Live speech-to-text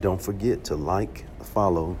Don't forget to like,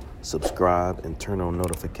 follow, subscribe, and turn on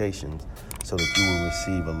notifications so that you will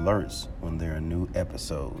receive alerts when there are new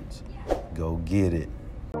episodes. Go get it.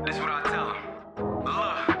 This is what I tell them.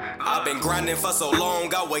 I've been grinding for so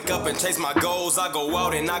long, I wake up and chase my goals. I go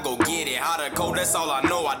out and I go get it. Hot or cold, that's all I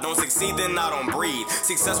know. I don't succeed, then I don't breathe.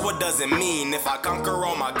 Success, what does it mean? If I conquer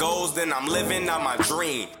all my goals, then I'm living out my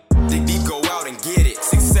dream. Dig deep, go out and get it.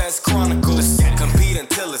 Success Chronicles. Compete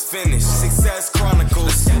until it's finished. Success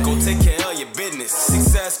Chronicles. Go take care of your business.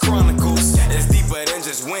 Success Chronicles. It's deeper than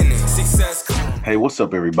just winning. Success Chronicles. Hey, what's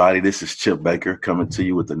up, everybody? This is Chip Baker coming to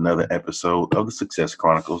you with another episode of the Success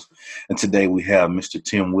Chronicles. And today we have Mr.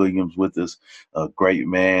 Tim Williams with us, a great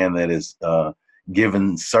man that has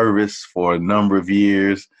given service for a number of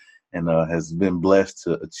years and has been blessed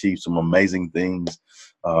to achieve some amazing things.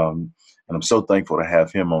 And I'm so thankful to have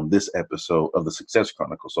him on this episode of the Success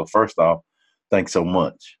Chronicles. So first off, thanks so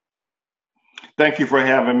much. Thank you for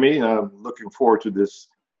having me. Looking forward to this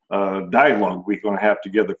dialogue we're going to have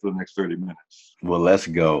together for the next 30 minutes. Well, let's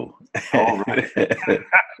go. All right.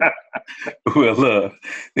 Well,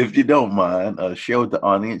 if you don't mind, share with the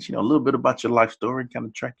audience, a little bit about your life story and kind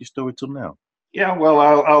of track your story till now. Yeah, well,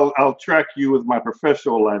 I'll track you with my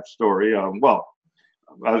professional life story.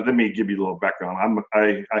 Let me give you a little background.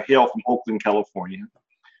 I hail from Oakland, California.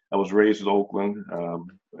 I was raised in Oakland.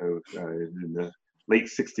 In the late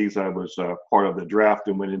 60s, I was part of the draft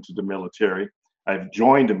and went into the military. I've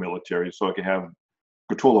joined the military so I can have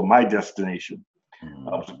control of my destination. I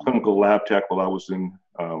was a clinical lab tech while I was in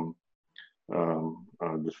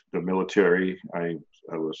the military. I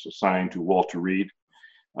was assigned to Walter Reed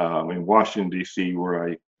in Washington, D.C., where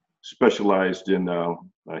I specialized in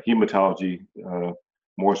hematology,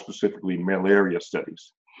 more specifically malaria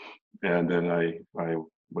studies. And then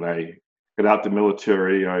when I got out the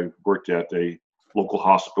military, I worked at a local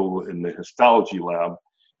hospital in the histology lab,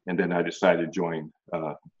 and then I decided to join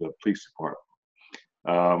the police department.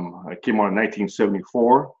 I came on in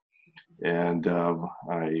 1974, and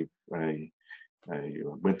I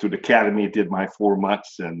went through the academy, did my 4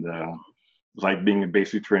 months, and it was like being in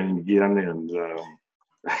basic training again.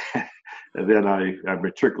 And then I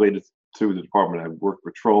matriculated to the department. I worked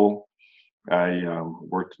patrol. I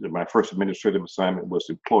my first administrative assignment was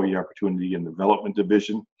Employee Opportunity and Development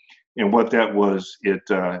Division. And what that was, it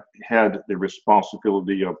had the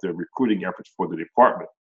responsibility of the recruiting efforts for the department.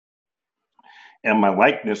 And my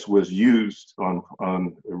likeness was used on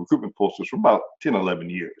recruitment posters for about 10, 11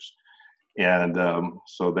 years. And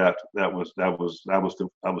so that was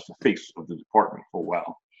the face of the department for a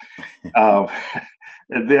while.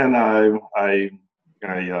 And then I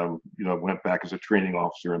went back as a training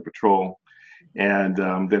officer in patrol. And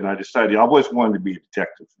then I decided I always wanted to be a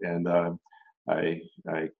detective. And I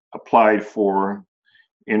applied for,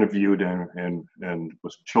 interviewed, and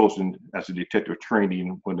was chosen as a detective trainee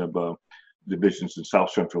in one of the divisions in South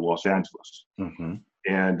Central Los Angeles. Mm-hmm.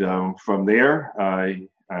 And from there, I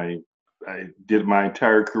did my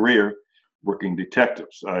entire career working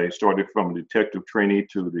detectives. I started from a detective trainee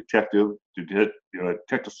to detective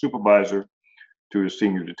supervisor to a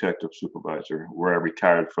senior detective supervisor, where I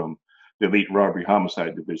retired from the elite robbery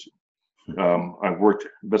homicide division. I've worked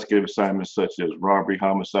investigative assignments such as robbery,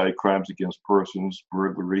 homicide, crimes against persons,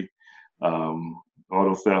 burglary,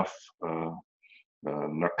 auto theft,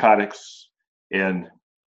 narcotics, and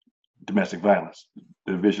domestic violence,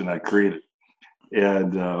 the division I created.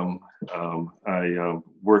 And I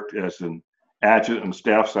worked as an adjutant on the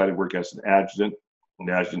staff side. I worked as an adjutant. An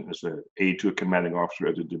adjutant is an aide to a commanding officer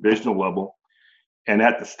at the divisional level. And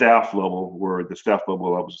at the staff level,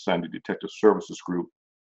 I was assigned to Detective Services Group,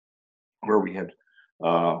 where we had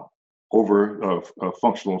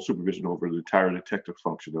functional supervision over the entire detective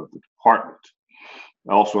function of the department.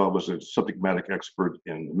 Also, I was a subject matter expert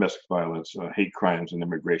in domestic violence, hate crimes, and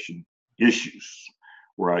immigration issues,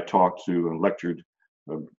 where I talked to and lectured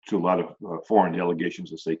to a lot of foreign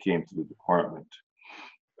delegations as they came to the department.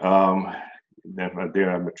 Then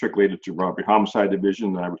I matriculated to robbery homicide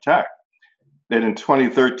division, and I retired. Then in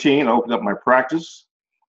 2013, I opened up my practice.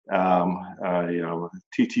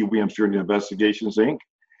 T.T. Williams Journey Investigations, Inc.,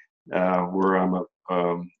 where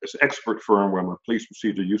it's an expert firm where I'm a police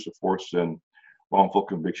procedure, use of force, and wrongful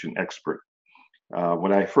conviction expert.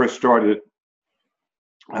 When I first started,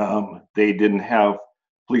 they didn't have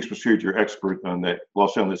police procedure expert on the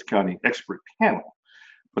Los Angeles County expert panel,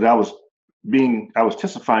 but I was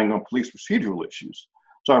testifying on police procedural issues.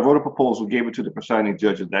 So I wrote a proposal, gave it to the presiding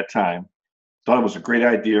judge at that time. Thought it was a great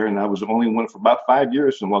idea, and I was the only one for about 5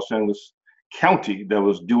 years in Los Angeles County that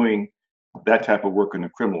was doing that type of work on the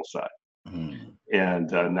criminal side. Mm.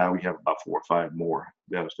 And now we have about 4 or 5 more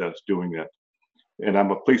that's doing that. and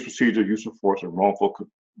I'm a police procedure, use of force, and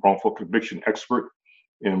wrongful conviction expert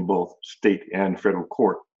in both state and federal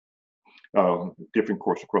court, different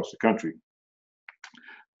courts across the country.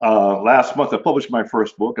 Last month, I published my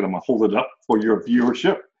first book, and I'm going to hold it up for your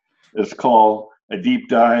viewership. It's called A Deep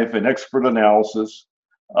Dive and Expert Analysis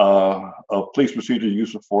of Police Procedure,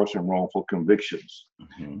 Use of Force, and Wrongful Convictions.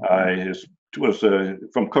 It was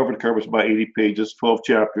from cover to cover, it's about 80 pages, 12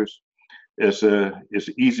 chapters. It's an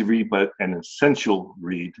easy read, but an essential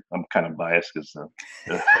read. I'm kind of biased because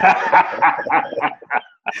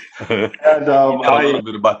and a little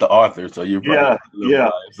bit about the author, so you're probably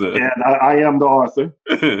and I am the author.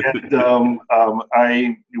 And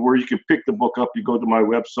where you can pick the book up, you go to my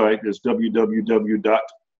website. It's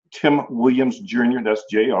www.timwilliamsjr. That's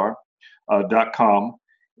JR.com,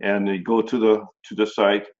 and you go to the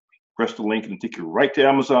site, press the link, and it'll take you right to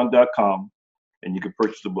Amazon.com, and you can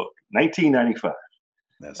purchase the book. $19.95.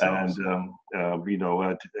 That's awesome.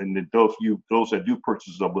 And those that do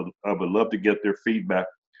purchase, I would love to get their feedback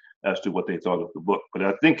as to what they thought of the book. But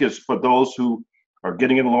I think it's for those who are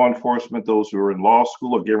getting into law enforcement, those who are in law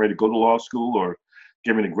school or getting ready to go to law school or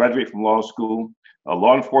getting ready to graduate from law school,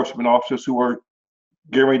 law enforcement officers who are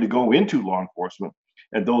getting ready to go into law enforcement,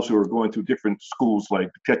 and those who are going through different schools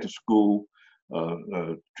like detective school,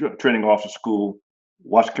 training officer school,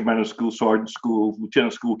 watch commander school, sergeant school,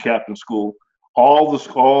 lieutenant school, captain school. All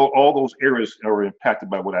those areas are impacted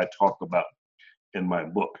by what I talk about in my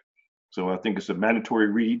book. So I think it's a mandatory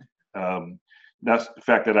read. That's the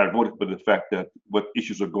fact that I wrote it, but the fact that what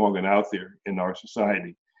issues are going on out there in our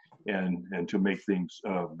society, and to make things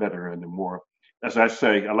better and more. As I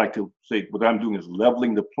say, I like to say what I'm doing is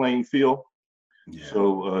leveling the playing field,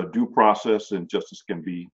 so due process and justice can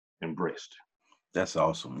be embraced. That's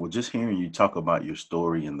awesome. Well, just hearing you talk about your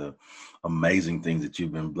story and the amazing things that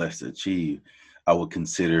you've been blessed to achieve, I would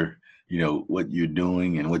consider, what you're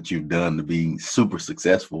doing and what you've done to be super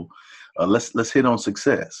successful. Let's hit on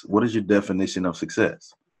success. What is your definition of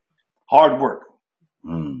success? Hard work.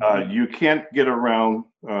 You can't get around.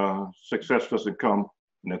 Success doesn't come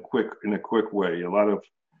in a quick way. A lot of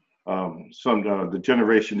this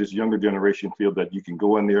younger generation feel that you can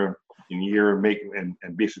go in there in a year and make and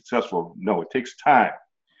be successful. No, it takes time.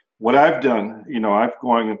 What I've done, I've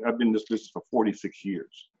been in this business for 46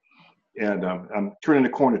 years, and I'm turning the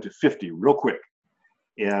corner to 50 real quick,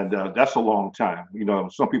 and that's a long time.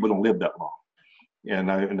 Some people don't live that long,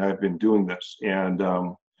 and I've been doing this, and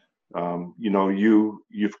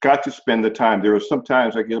you've got to spend the time. There are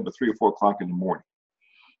sometimes I get up at 3 or 4 o'clock in the morning,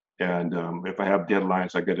 and if I have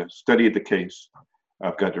deadlines, I got to study the case.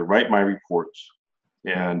 I've got to write my reports.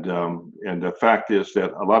 And the fact is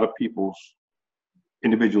that a lot of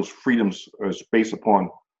individuals' freedoms is based upon,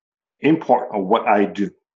 in part, on what I do.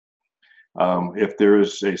 If there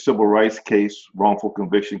is a civil rights case, wrongful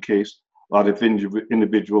conviction case, a lot of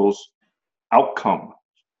individuals' outcome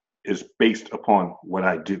is based upon what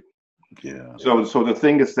I do. Yeah. So the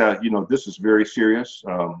thing is that this is very serious.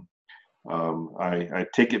 I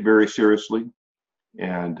take it very seriously.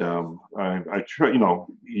 And I try,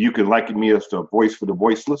 you can liken me as the voice for the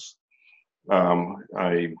voiceless.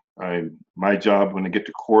 My job when I get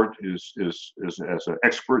to court is as an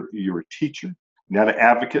expert. You're a teacher, not an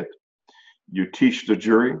advocate. You teach the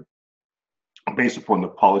jury based upon the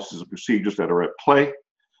policies and procedures that are at play.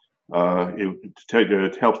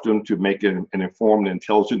 It helps them to make an informed and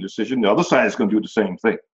intelligent decision. The other side is going to do the same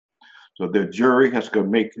thing. So the jury has to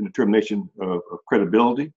make a determination of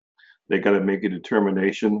credibility. They got to make a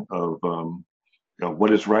determination of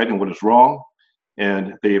what is right and what is wrong,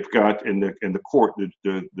 and they've got in the court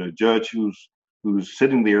the judge who's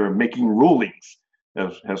sitting there and making rulings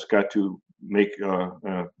has got to make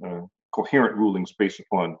coherent rulings based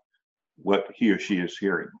upon what he or she is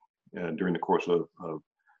hearing during the course of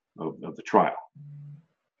the trial.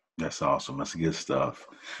 That's awesome. That's good stuff.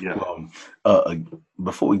 Yeah. Well,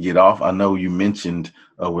 before we get off, I know you mentioned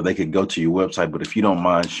where they could go to your website, but if you don't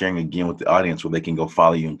mind sharing again with the audience where they can go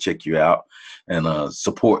follow you and check you out and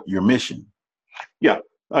support your mission. Yeah.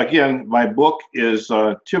 Again, my book is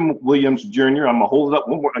Tim Williams Jr. I'm going to hold it up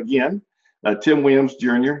one more again. Tim Williams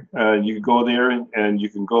Jr. You can go there and you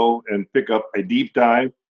can go and pick up a deep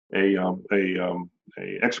dive, a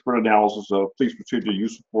expert analysis of police procedure,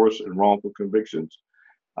 use of force, and wrongful convictions.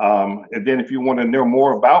 And then if you want to know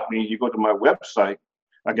more about me, you go to my website.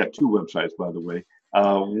 I got 2 websites, by the way.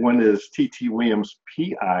 One is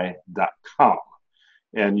ttwilliamspi.com,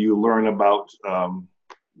 and you learn about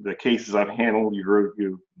the cases I've handled.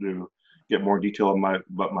 You get more detail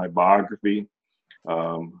about my biography,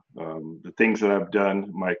 the things that I've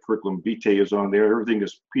done. My curriculum vitae is on there. Everything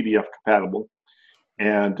is PDF compatible.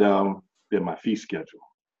 And than my fee schedule.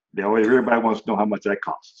 Everybody wants to know how much that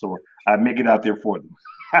costs, so I make it out there for them.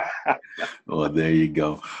 Well, there you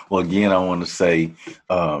go. Well, again, I want to say,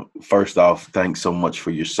 first off, thanks so much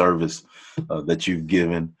for your service that you've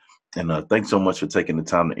given. And thanks so much for taking the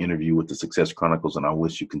time to interview with the Success Chronicles. And I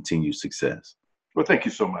wish you continued success. Well, thank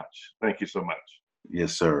you so much. Thank you so much.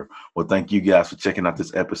 Yes, sir. Well, thank you guys for checking out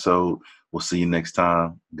this episode. We'll see you next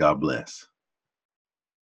time. God bless.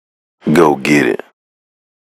 Go get it.